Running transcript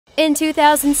In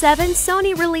 2007,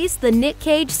 Sony released the Nic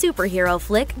Cage superhero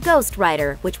flick Ghost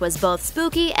Rider, which was both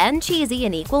spooky and cheesy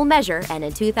in equal measure, and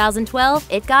in 2012,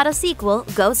 it got a sequel,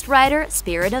 Ghost Rider: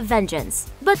 Spirit of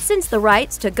Vengeance. But since the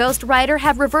rights to Ghost Rider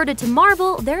have reverted to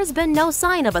Marvel, there's been no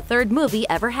sign of a third movie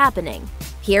ever happening.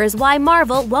 Here's why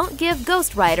Marvel won't give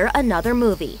Ghost Rider another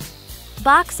movie.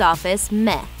 Box office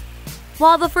meh.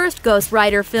 While the first Ghost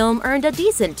Rider film earned a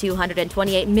decent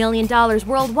 $228 million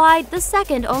worldwide, the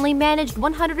second only managed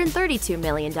 $132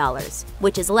 million,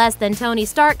 which is less than Tony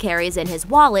Stark carries in his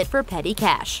wallet for petty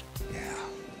cash. Yeah,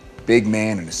 big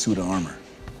man in a suit of armor.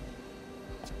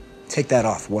 Take that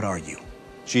off, what are you?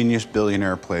 Genius,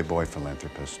 billionaire, playboy,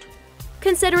 philanthropist.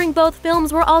 Considering both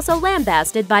films were also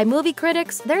lambasted by movie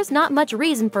critics, there's not much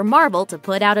reason for Marvel to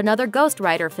put out another Ghost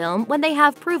Rider film when they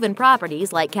have proven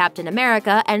properties like Captain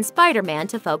America and Spider-Man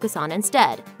to focus on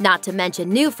instead, not to mention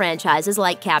new franchises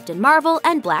like Captain Marvel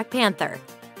and Black Panther.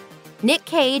 Nic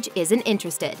Cage isn't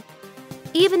interested.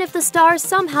 Even if the stars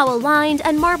somehow aligned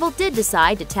and Marvel did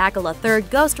decide to tackle a third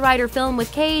Ghost Rider film with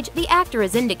Cage, the actor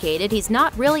has indicated he's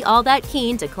not really all that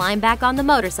keen to climb back on the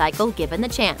motorcycle given the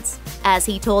chance. As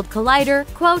he told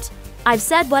Collider, quote, "I've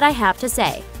said what I have to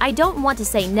say. I don't want to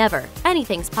say never,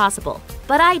 anything's possible,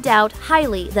 but I doubt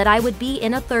highly that I would be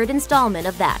in a third installment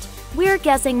of that. We're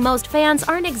guessing most fans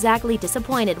aren't exactly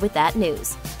disappointed with that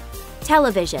news."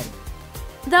 Television.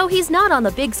 Though he's not on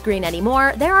the big screen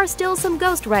anymore, there are still some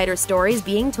Ghost Rider stories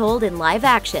being told in live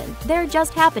action. They're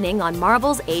just happening on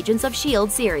Marvel's Agents of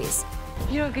S.H.I.E.L.D. series.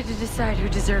 You don't get to decide who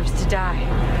deserves to die.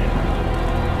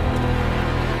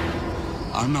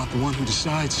 I'm not the one who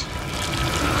decides.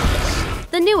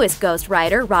 The newest Ghost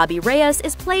Rider, Robbie Reyes,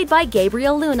 is played by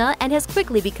Gabriel Luna and has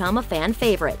quickly become a fan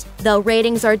favorite. Though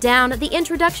ratings are down, the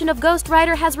introduction of Ghost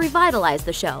Rider has revitalized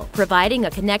the show, providing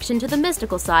a connection to the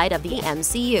mystical side of the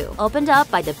MCU, opened up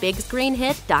by the big screen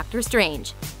hit Doctor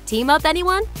Strange. Team up,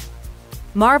 anyone?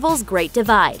 Marvel's Great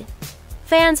Divide.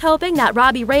 Fans hoping that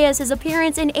Robbie Reyes'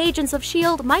 appearance in Agents of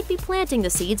S.H.I.E.L.D. might be planting the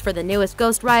seeds for the newest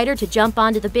Ghost Rider to jump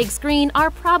onto the big screen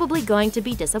are probably going to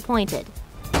be disappointed.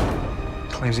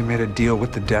 Claims he made a deal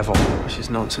with the devil. Which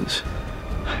is nonsense.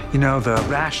 You know, the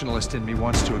rationalist in me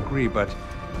wants to agree, but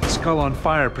Skull on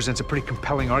Fire presents a pretty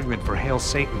compelling argument for Hail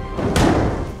Satan.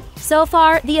 So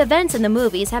far, the events in the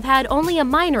movies have had only a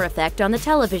minor effect on the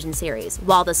television series,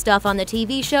 while the stuff on the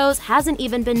TV shows hasn't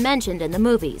even been mentioned in the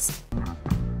movies.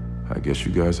 I guess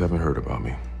you guys haven't heard about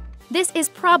me. This is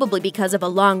probably because of a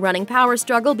long-running power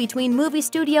struggle between movie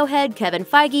studio head Kevin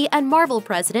Feige and Marvel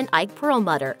president Ike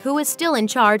Perlmutter, who is still in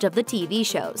charge of the TV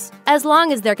shows. As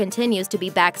long as there continues to be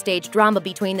backstage drama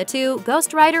between the two,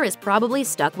 Ghost Rider is probably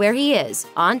stuck where he is,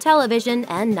 on television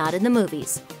and not in the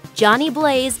movies. Johnny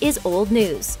Blaze is old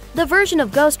news. The version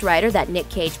of Ghost Rider that Nic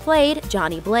Cage played,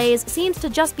 Johnny Blaze, seems to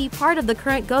just be part of the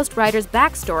current Ghost Rider's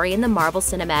backstory in the Marvel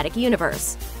Cinematic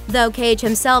Universe. Though Cage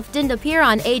himself didn't appear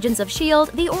on Agents of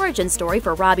S.H.I.E.L.D., the origin story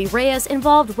for Robbie Reyes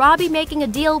involved Robbie making a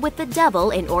deal with the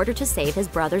devil in order to save his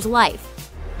brother's life.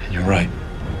 And you're right.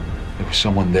 There was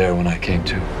someone there when I came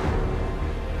to.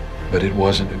 But it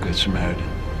wasn't a good Samaritan.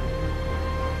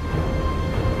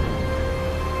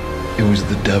 It was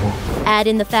the devil. Add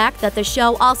in the fact that the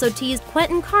show also teased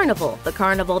Quentin Carnival, the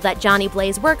carnival that Johnny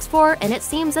Blaze works for, and it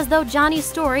seems as though Johnny's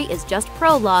story is just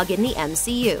prologue in the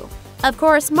MCU. Of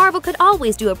course, Marvel could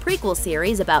always do a prequel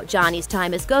series about Johnny's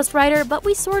time as Ghost Rider, but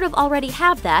we sort of already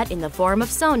have that in the form of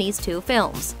Sony's 2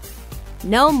 films.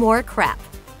 No more crap.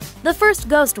 The first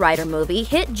Ghost Rider movie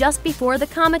hit just before the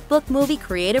comic book movie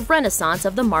creative renaissance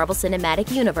of the Marvel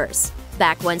Cinematic Universe,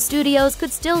 back when studios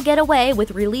could still get away with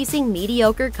releasing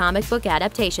mediocre comic book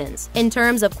adaptations. In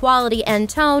terms of quality and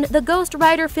tone, the Ghost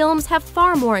Rider films have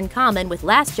far more in common with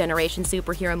last-generation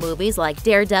superhero movies like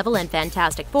Daredevil and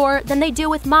Fantastic Four than they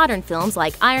do with modern films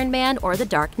like Iron Man or The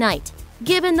Dark Knight.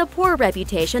 Given the poor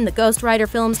reputation the Ghost Rider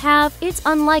films have, it's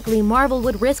unlikely Marvel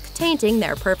would risk tainting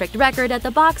their perfect record at the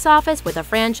box office with a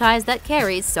franchise that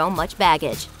carries so much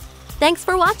baggage. Thanks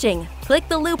for watching! Click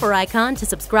the looper icon to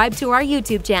subscribe to our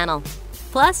YouTube channel.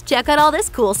 Plus, check out all this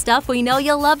cool stuff we know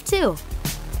you'll love too.